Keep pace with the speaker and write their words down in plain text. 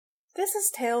This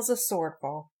is Tales of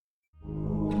Swordfall.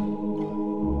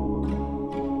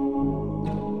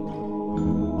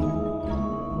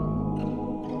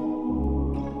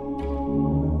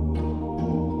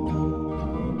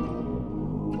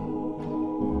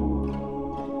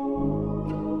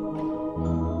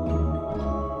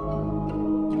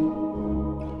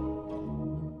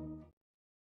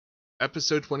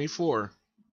 Episode 24,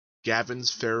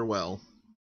 Gavin's Farewell.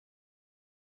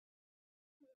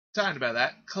 Talking about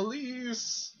that,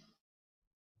 Khalees!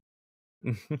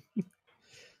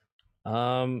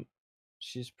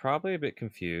 She's probably a bit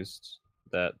confused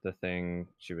that the thing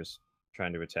she was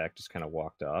trying to attack just kind of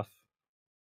walked off.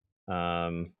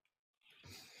 And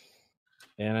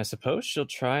I suppose she'll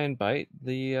try and bite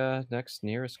the next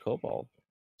nearest kobold.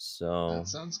 So That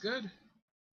sounds good.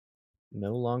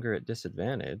 no longer at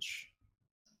disadvantage.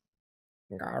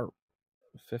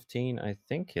 15, I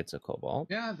think, hits a kobold.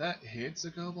 Yeah, that hits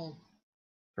a kobold.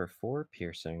 For 4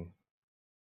 piercing.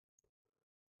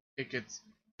 It gets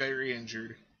very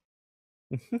injured.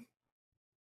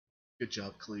 Good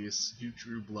job, Khalees. You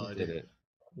drew blood.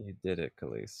 You did it,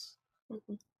 Khalees.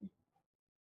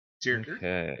 Tyrker?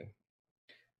 Okay.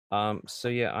 So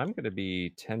yeah, I'm going to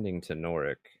be tending to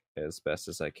Norik as best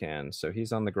as I can. So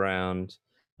he's on the ground.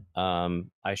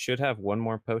 I should have one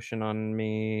more potion on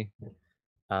me.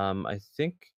 I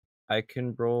think I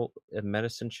can roll a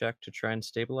medicine check to try and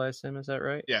stabilize him. Is that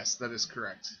right? Yes, that is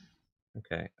correct.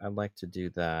 Okay, I'd like to do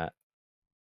that.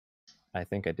 I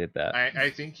think I did that. I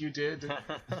think you did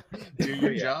do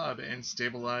your job and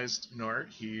stabilized Norik.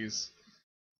 He's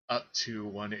up to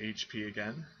 1 HP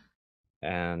again.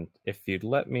 And if you'd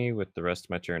let me with the rest of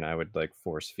my turn, I would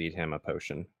force feed him a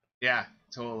potion. Yeah,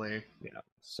 totally. Yeah.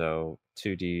 So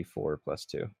 2d4 plus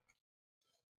 2.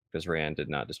 Because Rand did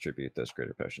not distribute those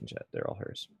greater potions yet. They're all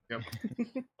hers. Yep.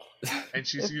 And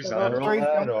she's using I them. roll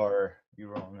that, or you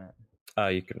rolling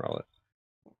that? You can roll it.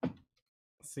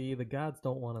 See, the gods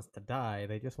don't want us to die,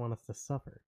 they just want us to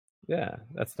suffer. Yeah,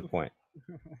 that's the point.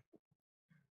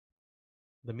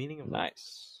 The meaning of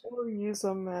Nice. Or use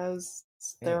them as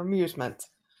their amusement.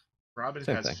 Robin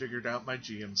Same has thing. figured out my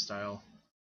GM style.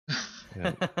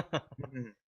 Yeah.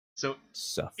 So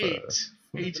Suffer. 8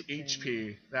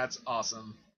 HP. That's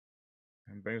awesome.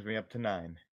 It brings me up to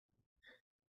 9.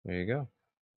 There you go.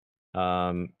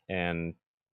 And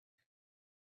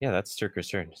yeah, that's Sturker's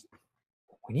turn.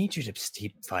 We need you to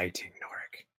keep fighting,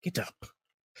 Norik. Get up.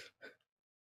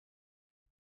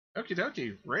 Okie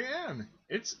dokie, Rayanne,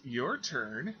 it's your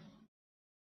turn.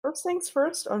 First things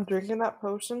first, I'm drinking that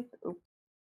potion. Oop.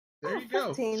 There you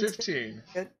go. 15.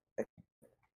 Good.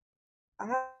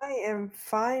 I am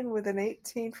fine with an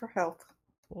 18 for health.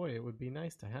 Boy, it would be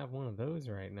nice to have one of those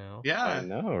right now. Yeah. I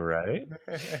know, right?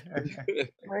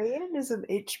 Rayanne is an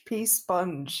HP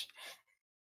sponge.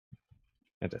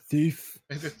 And a thief.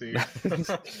 And a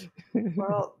thief.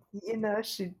 Well,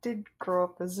 she did grow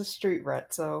up as a street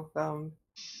rat, so,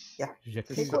 yeah.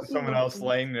 Just someone else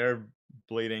laying there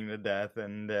bleeding to death,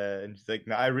 and she's like,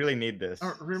 no, I really need this.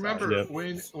 Remember,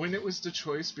 when it was the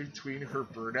choice between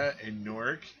Herberta and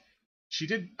Norik, she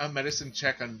did a medicine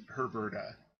check on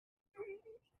Herberta.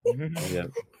 Yeah.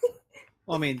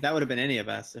 Well, I mean, that would have been any of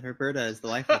us. Herberta is the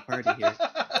life of the party here.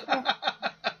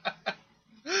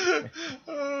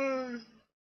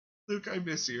 Luke, I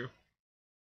miss you.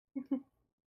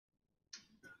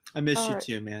 I miss you Alright.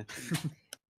 too, man.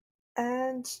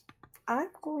 And I'm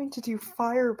going to do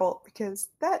Firebolt because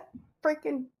that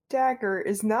freaking dagger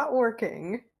is not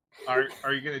working. Are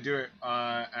you going to do it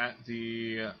at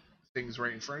the things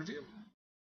right in front of you?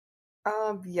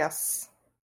 Yes.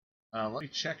 Let me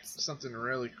check something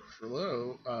really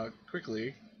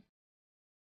quickly.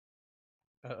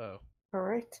 Uh-oh.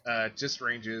 Alright. Just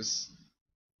ranges.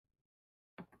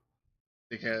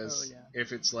 Because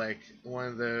if it's like one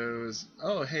of those,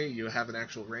 oh, hey, you have an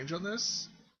actual range on this,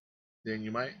 then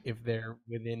you might. If they're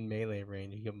within melee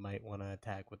range, you might want to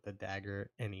attack with the dagger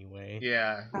anyway.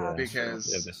 Yeah, Yeah, because.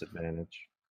 you have disadvantage.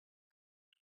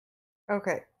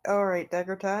 Okay. Alright,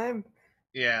 dagger time.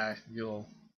 Yeah, you'll.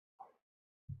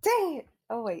 Dang it!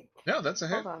 Oh, wait. No, that's a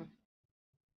hit. Hold on.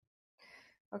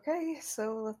 Okay,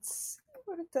 so let's see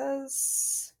what it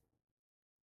does.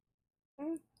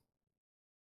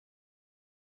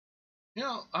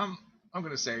 I'm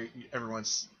gonna say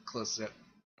everyone's close to it.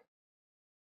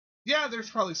 Yeah,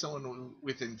 there's probably someone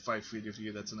within 5 feet of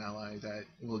you that's an ally that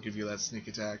will give you that sneak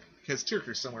attack. Because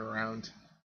Tyrker's somewhere around.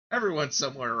 Everyone's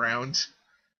somewhere around.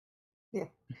 Yeah.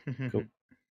 Cool.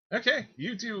 Okay,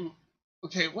 you do.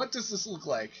 Okay, what does this look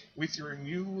like with your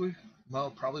new,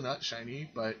 well, probably not shiny,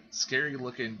 but scary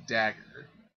looking dagger?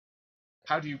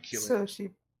 How do you kill it? So she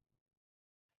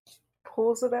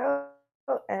pulls it out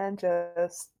and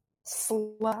just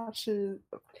slashes.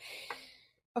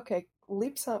 Okay,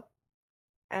 leaps up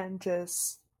and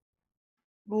just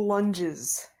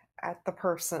lunges at the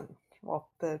person, well,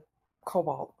 the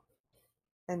kobold,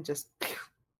 and just.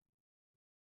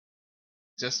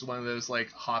 Just one of those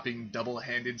like hopping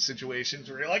double-handed situations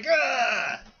where you're like,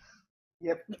 ah!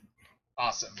 Yep.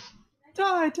 Awesome.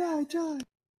 Die, die, die.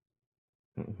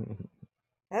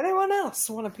 Anyone else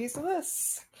want a piece of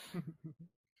this?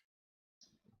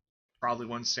 Probably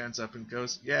one stands up and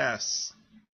goes, yes.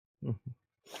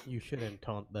 You shouldn't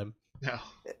taunt them. No.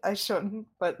 I shouldn't,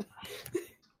 but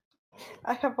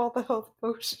I have all the health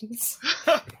potions.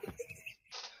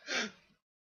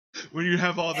 When you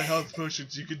have all the health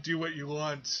potions, you can do what you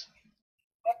want.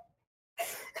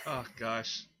 Oh,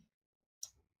 gosh.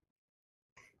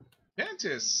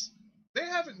 Mantis, they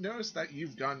haven't noticed that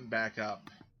you've gone back up.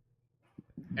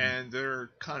 And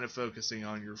they're kind of focusing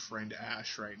on your friend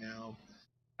Ash right now.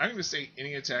 I'm going to say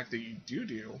any attack that you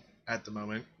do at the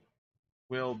moment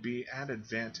will be at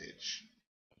advantage.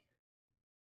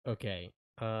 Okay.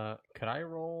 Could I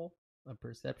roll a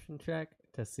perception check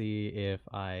to see if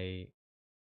I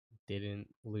didn't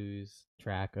lose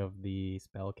track of the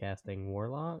spellcasting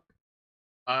warlock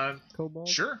kobold?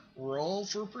 Sure. Roll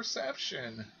for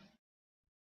perception.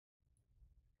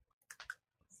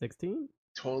 16?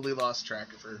 Totally lost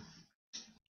track of her.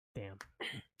 Damn.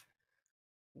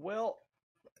 Well,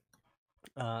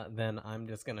 then I'm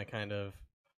just gonna kind of,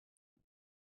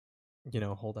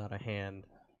 hold out a hand,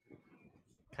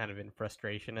 kind of in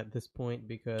frustration at this point,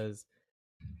 because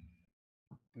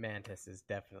Mantis is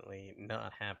definitely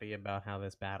not happy about how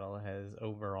this battle has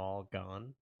overall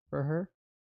gone for her.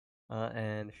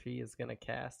 And she is gonna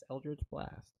cast Eldritch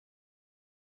Blast.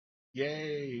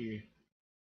 Yay!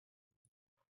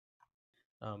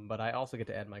 But I also get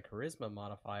to add my charisma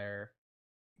modifier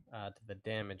to the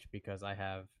damage because I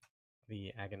have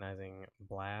the Agonizing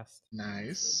Blast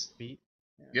Nice. feat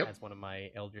Yep. as one of my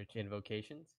Eldritch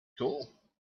invocations. Cool.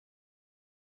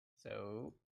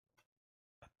 So,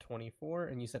 24,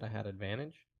 and you said I had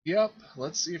advantage? Yep.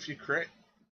 Let's see if you crit.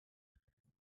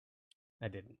 I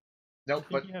didn't. Nope, I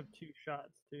think but you have 2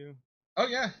 shots too. oh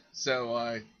yeah.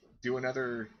 So do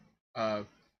another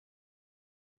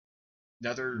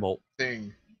Molt.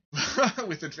 thing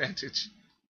with advantage.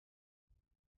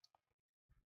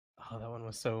 Oh, that one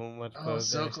was so much Oh,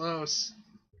 closer. so close.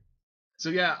 So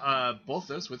yeah, both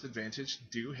those with advantage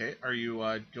do hit. Are you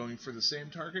going for the same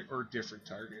target or different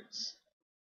targets?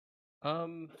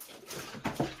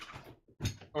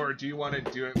 Or do you want to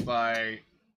do it by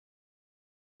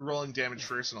rolling damage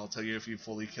first, and I'll tell you if you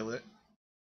fully kill it?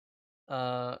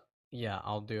 Yeah,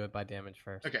 I'll do it by damage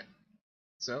first. Okay.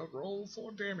 So roll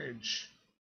for damage.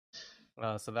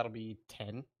 So that'll be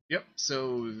 10, Yep.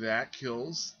 So that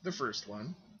kills the first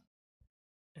one.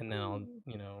 and then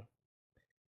I'll,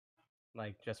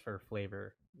 like, just for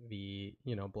flavor, the,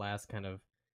 blast kind of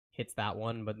hits that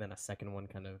one, but then a second one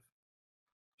kind of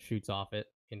shoots off it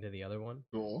into the other one.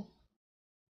 Cool.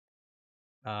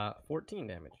 14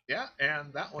 damage. Yeah,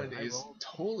 and that one I is rolled.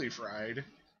 totally fried.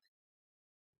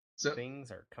 So Things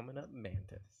are coming up,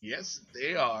 Mantis. yes,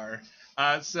 they are.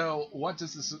 So what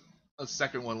does this a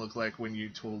second one look like when you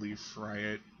totally fry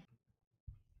it?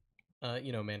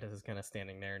 Mantis is kind of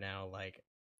standing there now, like,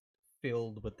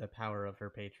 filled with the power of her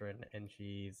patron, and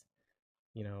she's,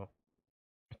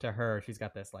 to her, she's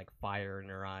got this, like, fire in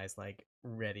her eyes, like,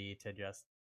 ready to just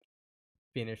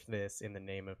finish this in the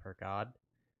name of her god.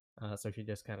 So she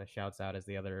just kind of shouts out as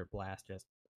the other blast just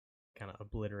kind of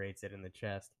obliterates it in the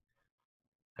chest.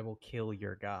 I will kill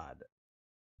your god.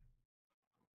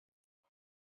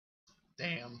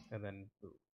 Damn. And then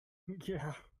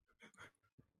Yeah.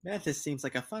 Mantis seems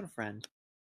like a fun friend.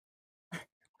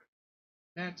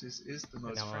 Mantis is the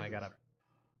most now I friendly gotta friend.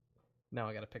 now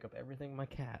I gotta pick up everything my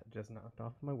cat just knocked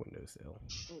off my windowsill.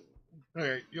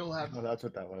 Okay, you'll have Oh, that's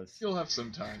what that was.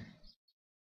 some time.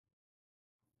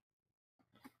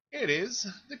 It is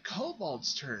the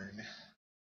kobold's turn.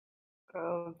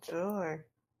 Oh, joy.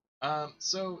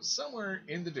 So somewhere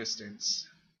in the distance,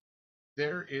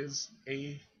 there is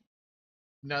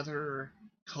another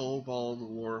kobold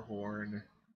war horn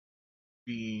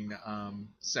being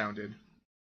sounded,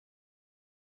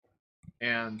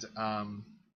 and I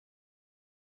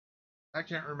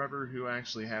can't remember who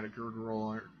actually had a good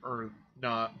roll or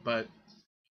not, but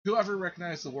whoever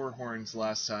recognized the war horns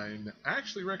last time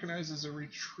actually recognizes a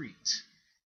retreat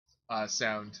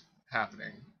sound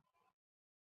happening.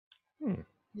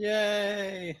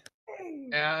 Yay!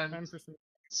 And 10%.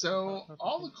 so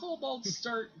all the kobolds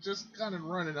start just kind of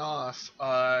running off.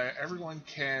 Everyone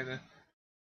can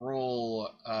roll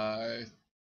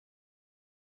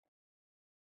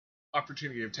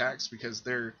opportunity attacks because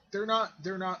they're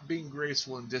not being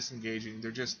graceful and disengaging.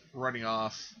 They're just running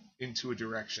off into a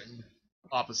direction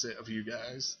opposite of you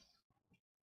guys.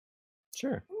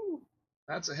 Sure. Ooh,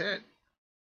 That's a hit,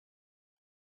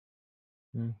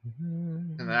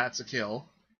 Mm-hmm. and that's a kill.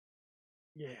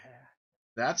 Yeah.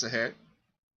 That's a hit.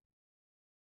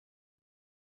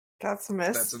 that's a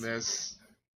miss. That's a miss.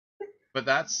 But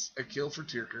that's a kill for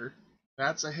Tyrker.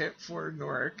 That's a hit for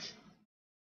Norik.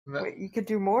 Wait, you could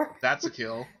do more? That's a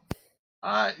kill.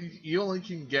 You only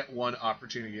can get one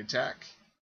opportunity attack.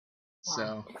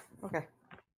 So, Okay.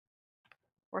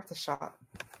 Worth a shot.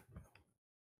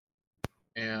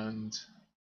 and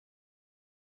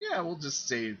yeah, we'll just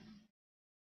say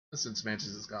since Mantis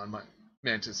is gone,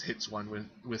 Mantis hits one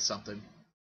with something.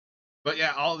 But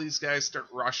yeah, all these guys start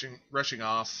rushing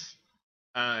off.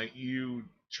 You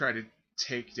try to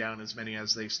take down as many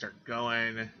as they start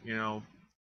going.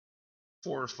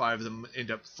 4 or 5 of them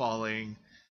end up falling,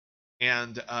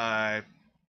 and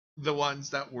the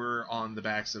ones that were on the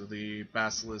backs of the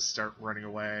basilisk start running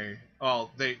away.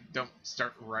 Well, they don't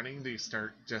start running; they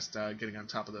start just getting on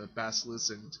top of the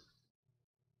basilisk and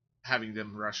having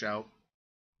them rush out.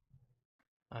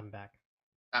 I'm back.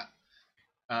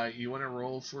 You want to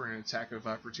roll for an attack of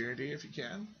opportunity if you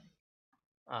can?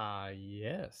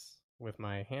 Yes. With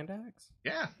my hand axe?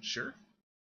 Yeah, sure.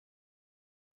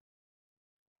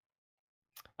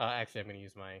 Actually, I'm going to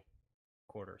use my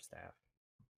quarterstaff.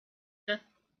 Okay.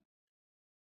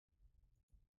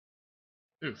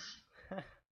 Oof.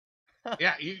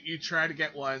 Yeah, you try to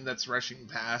get one that's rushing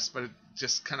past, but it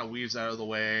just kind of weaves out of the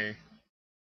way.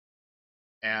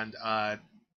 And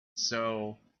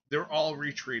so they're all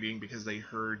retreating because they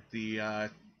heard the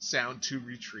sound to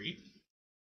retreat.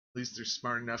 At least they're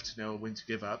smart enough to know when to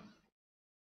give up.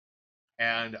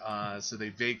 And so they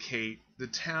vacate the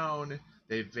town.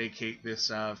 They vacate this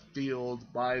field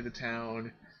by the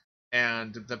town,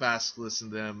 and the basilisks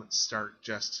and them start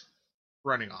just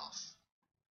running off.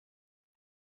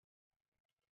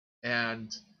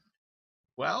 And,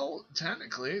 well,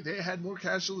 technically, they had more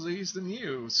casualties than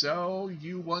you, so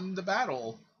you won the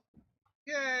battle.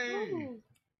 Yay! Ooh.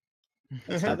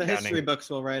 That's how the Counting- history books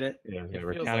will write it. Yeah, It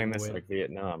we're feels counting like this win. like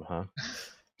Vietnam, huh?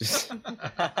 Just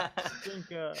I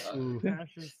think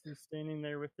Ash is standing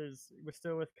there with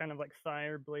still with kind of like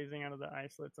fire blazing out of the eye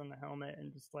slits on the helmet,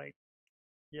 and just like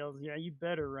yells, "Yeah, you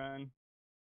better run!"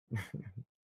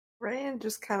 Rand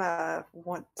just kind of,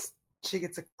 once she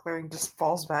gets a clearing, just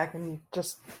falls back and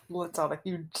just lets out a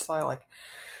huge sigh like,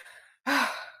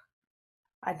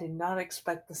 I did not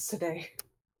expect this today.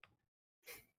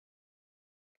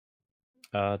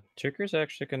 Chicker's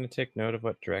actually going to take note of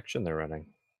what direction they're running.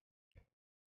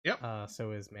 Yep.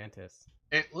 So is Mantis.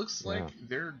 It looks like Yeah.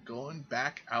 they're going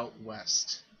back out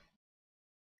west.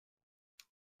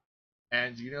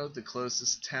 And the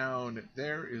closest town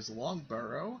there is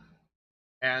Longborough.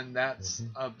 And that's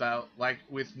about, like,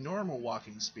 with normal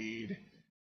walking speed,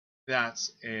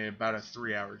 that's about a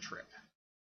 3-hour trip.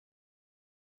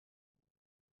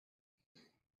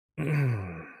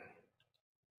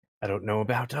 I don't know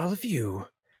about all of you,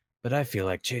 but I feel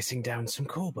like chasing down some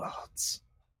kobolds.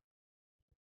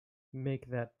 Make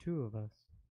that 2 of us.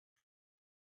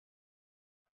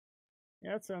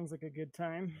 Yeah, that sounds like a good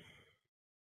time.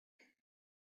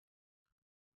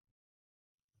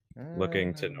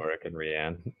 Looking to Norik and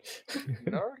Rianne.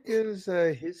 Nark is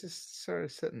he's just sort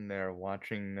of sitting there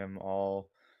watching them all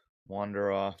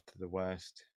wander off to the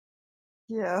west.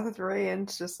 Yeah,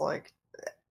 Rand's just like,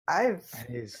 I've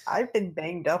been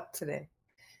banged up today.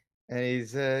 And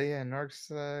he's Nark's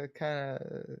kind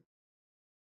of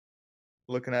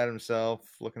looking at himself,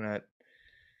 looking at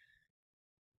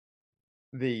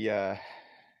the the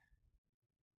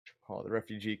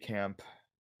refugee camp.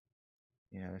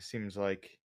 It seems like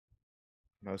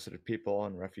most of the people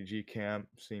in refugee camp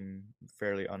seem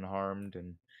fairly unharmed,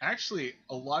 and Actually,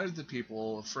 a lot of the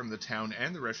people from the town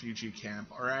and the refugee camp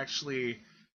are actually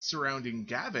surrounding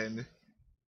Gavin,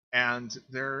 and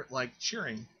they're, like,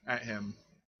 cheering at him.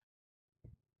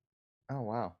 oh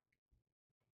wow.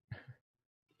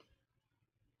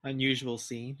 Unusual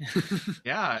scene.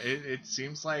 Yeah, it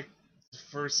seems like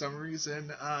for some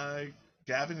reason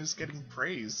Gavin is getting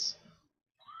praise.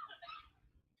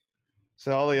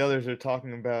 So all the others are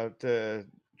talking about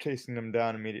chasing them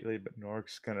down immediately, but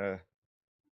Nork's gonna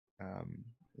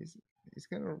he's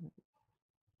gonna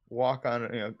walk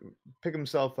on, pick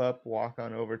himself up, walk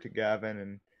on over to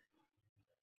Gavin,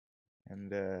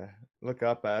 and look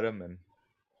up at him, and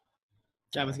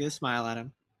Gavin's gonna smile at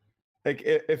him. like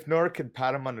if Nork could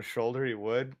pat him on the shoulder, he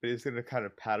would, but he's gonna kind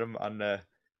of pat him on the,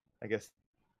 I guess,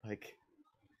 like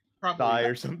Probably thigh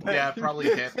or something. Yeah, probably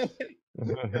hip.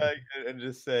 and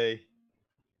just say,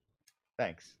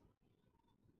 thanks.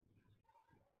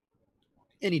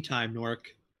 Anytime,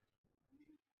 Nork.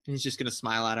 And he's just gonna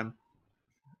smile at him.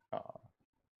 Aw.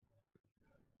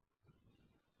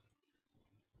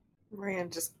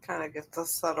 Rand just kind of gets a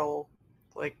subtle,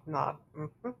 like, nod.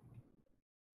 Mhm.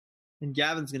 And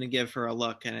Gavin's gonna give her a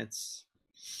look, and it's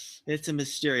a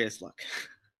mysterious look.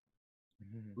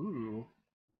 Ooh.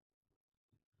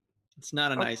 It's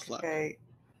not a nice look. Okay.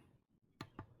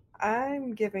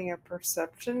 I'm giving a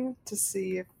perception to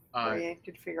see if Rand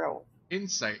could figure out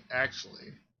Insight,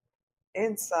 actually.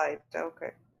 insight.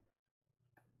 Okay.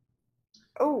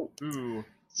 Oh, Ooh.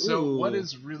 So what Ooh.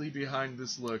 is really behind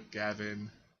this look,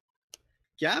 Gavin?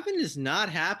 Gavin is not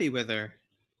happy with her.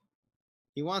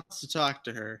 He wants to talk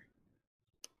to her.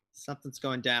 Something's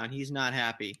going down. He's not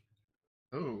happy.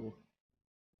 Oh.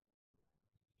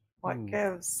 what Ooh.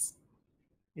 gives?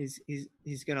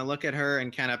 He's gonna look at her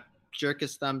and kind of jerk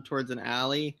his thumb towards an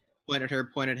alley, point at her,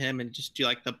 point at him, and just do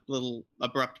like the little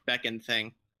abrupt beckon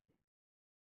thing.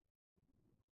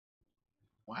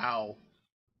 Wow.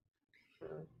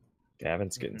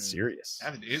 Gavin's getting Mhm. serious.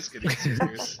 Gavin is getting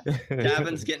serious.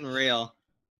 Gavin's getting real.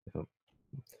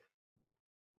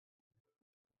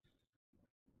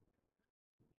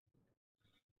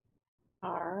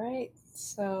 All right,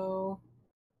 so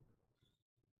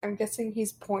I'm guessing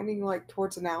he's pointing like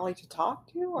towards an alley to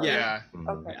talk to. Or? Yeah.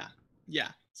 Okay. Yeah,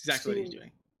 it's exactly what he's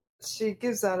doing. She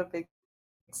gives out a big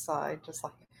sigh, just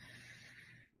like,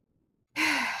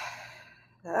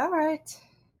 all right.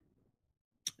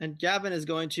 And Gavin is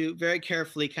going to very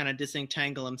carefully kind of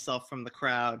disentangle himself from the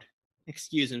crowd,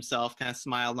 excuse himself, kind of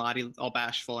smile, nod, all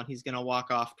bashful, and he's going to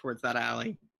walk off towards that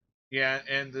alley. Yeah,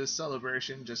 and the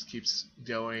celebration just keeps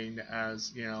going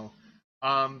as,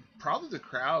 probably the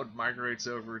crowd migrates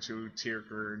over to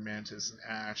Tyrker and Mantis and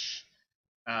Ash.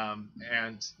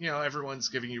 And, everyone's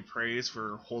giving you praise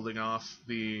for holding off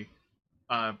the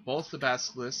both the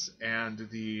Basilisks and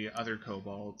the other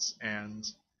kobolds.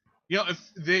 And, if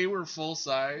they were full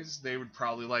size, they would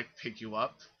probably, pick you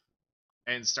up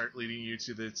and start leading you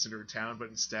to the center of town. But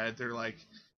instead, they're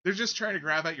just trying to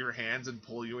grab at your hands and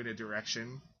pull you in a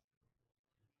direction.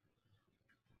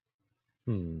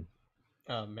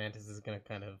 Mantis is gonna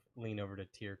kind of lean over to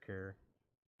Tyrker.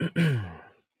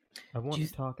 I want Do you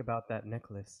to talk about that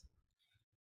necklace.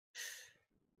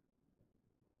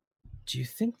 Do you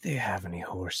think they have any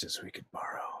horses we could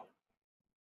borrow?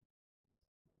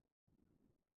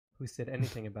 Who said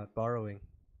anything about borrowing?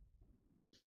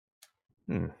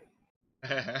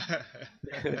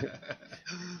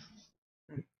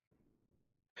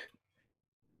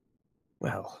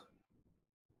 Well,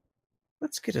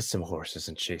 let's get us some horses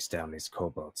and chase down these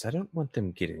kobolds. I don't want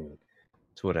them getting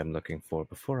to what I'm looking for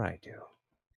before I do.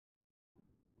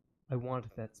 I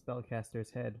want that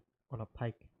spellcaster's head on a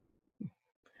pike.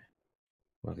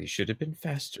 Well, you should have been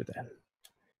faster then.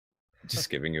 Just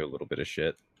giving you a little bit of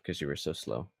shit because you were so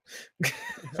slow.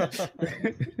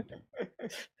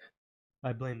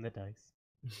 I blame the dice.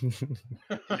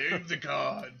 Blame the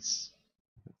gods.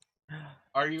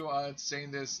 Are you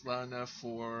saying this, Lana,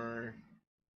 for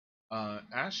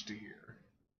Ash to hear?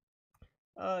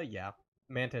 Yeah.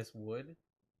 Mantis would,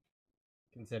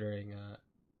 considering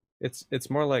It's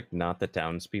more like not the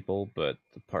townspeople, but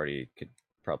the party could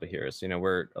probably hear us.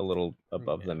 We're a little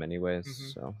above Yeah. them anyways,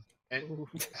 Mhm. so. And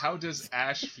how does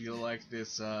Ash feel like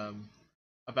this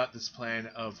about this plan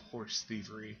of horse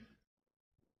thievery?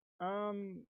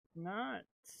 Not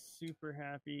super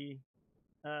happy.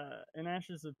 In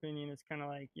Ash's opinion, it's kind of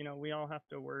like, we all have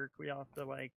to work, we all have to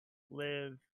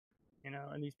live,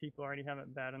 and these people already have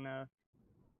it bad enough.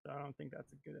 So I don't think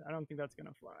that's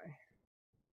gonna fly.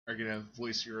 Are you gonna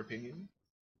voice your opinion?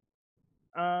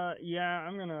 Yeah,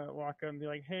 I'm gonna walk up and be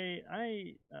like, hey,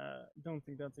 I don't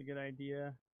think that's a good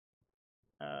idea.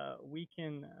 We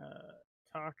can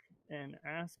talk and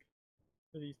ask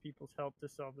for these people's help to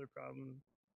solve their problem,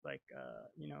 like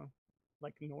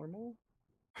normal.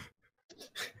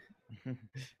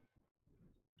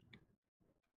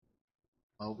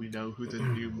 Well, we know who the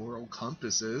new moral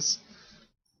compass is.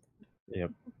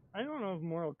 Yep. I don't know if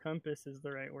moral compass is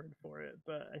the right word for it,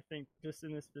 but I think just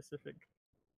in this specific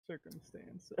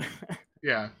circumstance.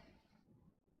 Yeah.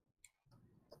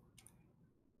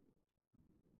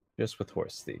 Just with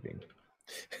horse thieving.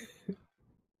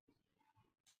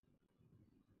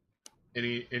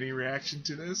 Any reaction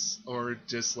to this, or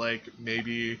just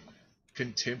maybe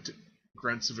contempt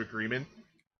grunts of agreement?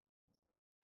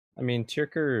 I mean,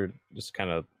 Tyrker just kind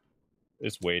of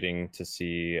is waiting to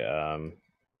see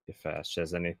if Ash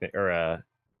has anything, or I'm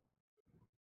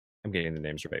getting the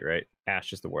names right?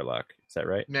 Ash is the warlock. Is that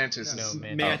right? Mantis. No, is-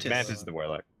 Mantis. Mantis. Oh, Mantis is the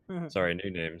warlock. Sorry, new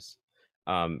names.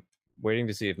 Waiting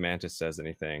to see if Mantis says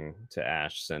anything to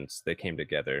Ash since they came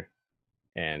together.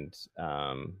 And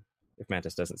if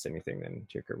Mantis doesn't say anything, then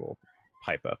Tirker will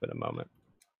pipe up in a moment.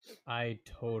 I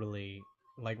totally,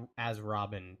 like, as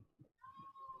Robin,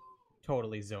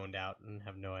 totally zoned out and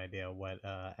have no idea what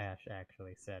Ash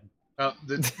actually said.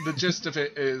 The gist of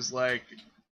it is like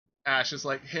Ash is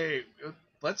like, hey,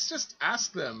 let's just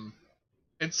ask them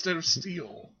instead of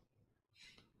steal.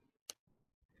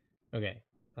 Okay,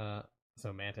 so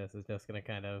Mantis is just gonna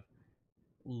kind of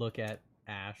look at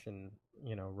Ash and,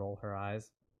 roll her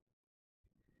eyes.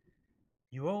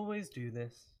 You always do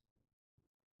this.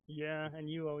 Yeah, and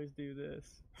you always do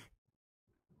this.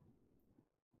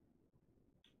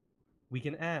 We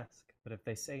can ask, but if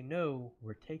they say no,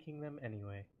 we're taking them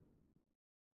anyway.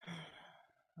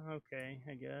 Okay,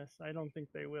 I guess. I don't think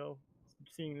they will,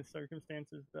 seeing the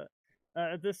circumstances, but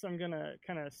at this, I'm gonna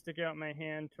kind of stick out my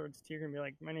hand towards Tirker and be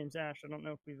like, my name's Ash. I don't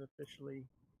know if we've officially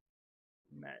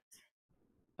met.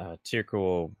 Tirker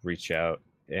will reach out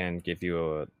and give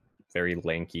you a very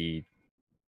lanky,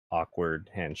 awkward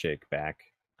handshake back.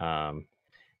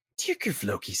 Tirker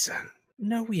Floki-san,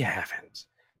 no, we haven't.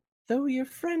 Though your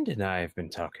friend and I have been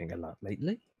talking a lot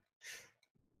lately.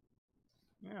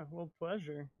 Yeah, well,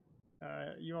 pleasure.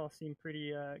 You all seem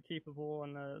pretty capable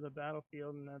on the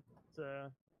battlefield, and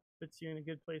that puts you in a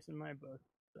good place in my book.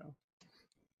 So,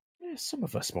 Some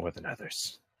of us more than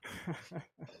others.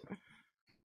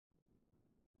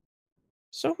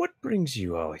 So what brings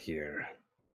you all here?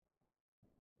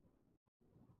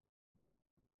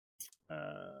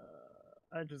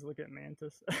 I just look at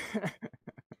Mantis.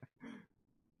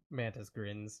 Mantis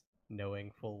grins,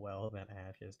 knowing full well that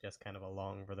Ash is just kind of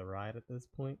along for the ride at this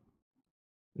point.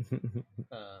 And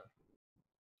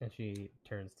she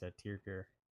turns to Tirker.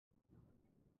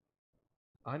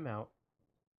 I'm out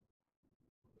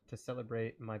to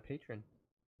celebrate my patron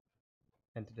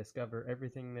and to discover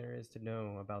everything there is to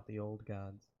know about the old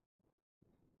gods.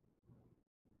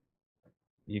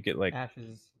 You get like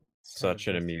Ash's such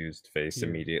an just amused face here.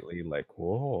 immediately, like,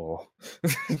 whoa.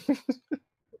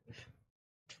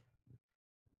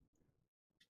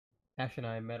 Ash and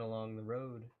I met along the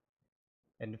road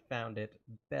and found it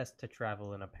best to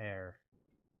travel in a pair.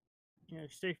 Yeah,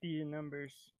 safety in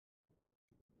numbers.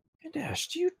 And Ash,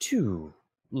 do you too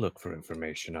look for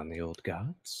information on the old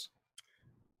gods?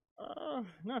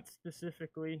 Not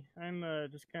specifically. I'm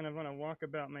just kind of on a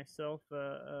walkabout myself.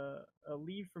 A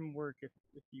leave from work, if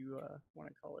you want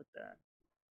to call it that.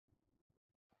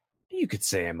 You could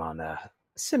say I'm on a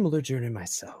similar journey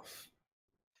myself.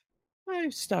 I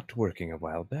stopped working a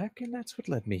while back, and that's what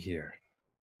led me here.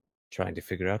 Trying to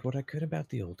figure out what I could about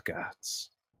the old gods.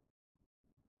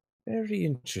 Very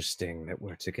interesting that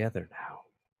we're together now.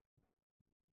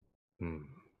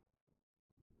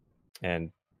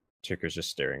 And Tirker's just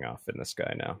staring off in the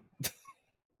sky now.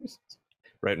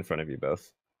 Right in front of you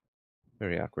both.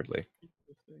 Very awkwardly.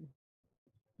 Interesting.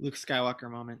 Luke Skywalker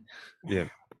moment. Yeah.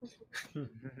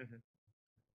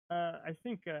 I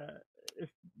think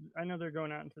if I know they're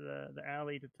going out into the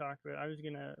alley to talk, but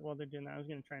while they're doing that, I was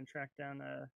gonna try and track down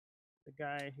the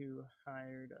guy who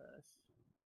hired us.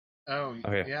 Oh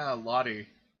yeah. yeah, Lottie.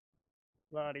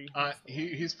 Lottie.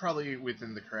 He's probably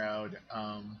within the crowd,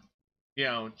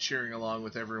 cheering along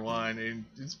with everyone, and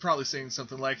he's probably saying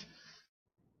something like,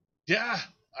 "Yeah,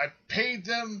 I paid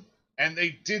them, and they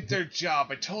did their job.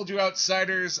 I told you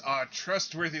outsiders are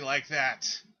trustworthy like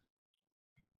that."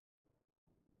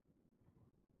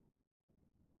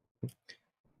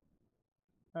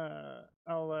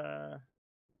 I'll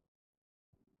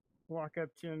walk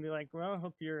up to him and be like, "Well, I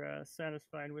hope you're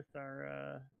satisfied with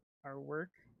our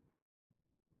work."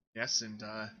 Yes, and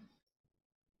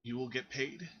you will get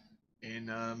paid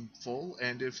in full,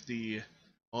 and if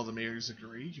all the mayors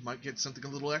agree, you might get something a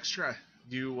little extra.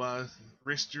 You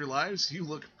risked your lives. You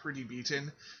look pretty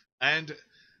beaten, and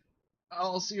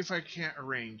I'll see if I can't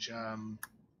arrange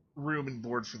room and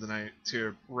board for the night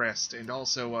to rest, and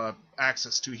also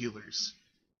access to healers.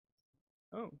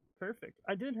 Oh, perfect.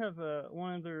 I did have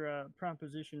one other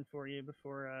proposition for you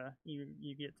before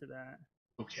you get to that.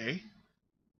 Okay.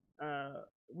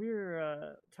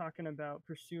 We're talking about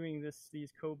pursuing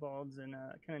these kobolds and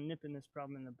kind of nipping this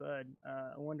problem in the bud.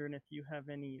 I'm wondering if you have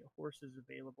any horses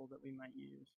available that we might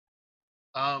use.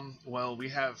 Well, we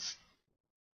have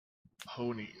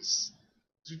ponies.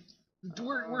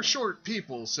 We're short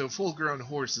people, so full-grown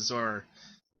horses are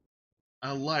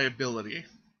a liability.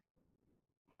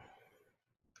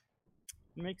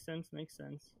 Makes sense.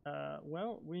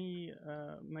 Well, we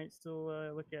might still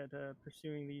look at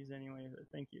pursuing these anyway. But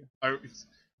thank you.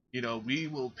 We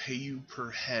will pay you per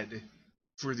head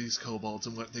for these kobolds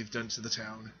and what they've done to the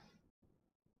town.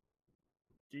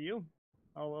 deal.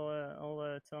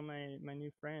 I'll tell my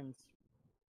new friends.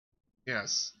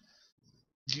 Yes.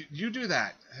 You do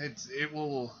that. It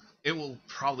will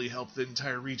probably help the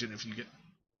entire region if you get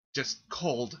just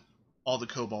culled all the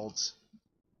kobolds.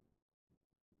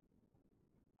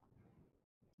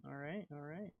 All right.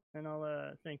 And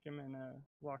I'll thank him and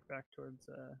walk back towards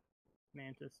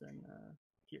Mantis and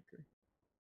Kirker.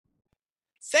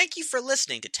 Thank you for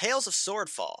listening to Tales of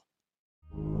Swordfall.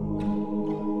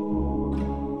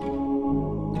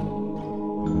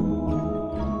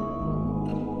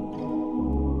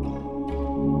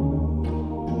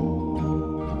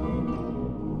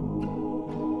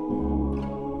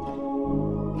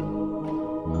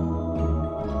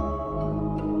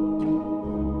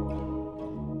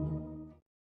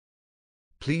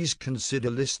 Please consider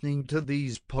listening to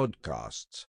these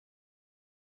podcasts.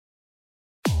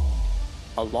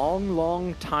 A long,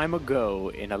 long time ago,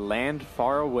 in a land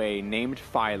far away named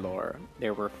Phylor,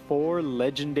 there were 4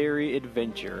 legendary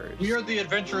adventurers. We are the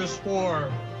Adventurers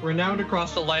 4, renowned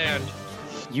across the land.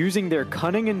 Using their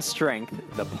cunning and strength,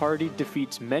 the party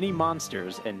defeats many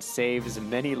monsters and saves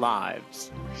many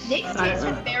lives. Nick takes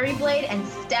her fairy blade and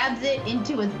stabs it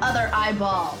into his other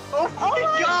eyeball. Oh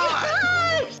my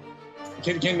God!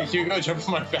 Can you go jump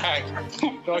on my back?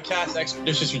 Do I cast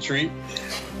Expeditious Retreat?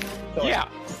 Yeah.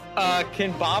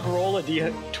 Can Bob roll a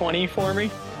D20 for me?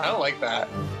 I don't like that.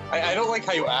 I don't like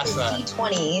how you ask that.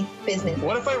 D20 business.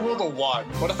 What if I rolled a 1?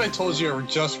 What if I told you I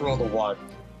just rolled a 1?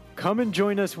 Come and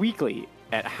join us weekly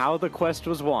at How the Quest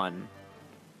Was Won.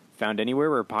 Found anywhere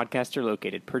where podcasts are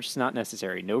located. Purchase not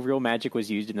necessary. No real magic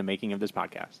was used in the making of this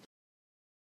podcast.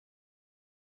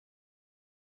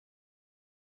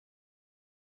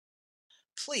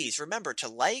 Please remember to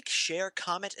like, share,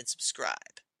 comment, and subscribe.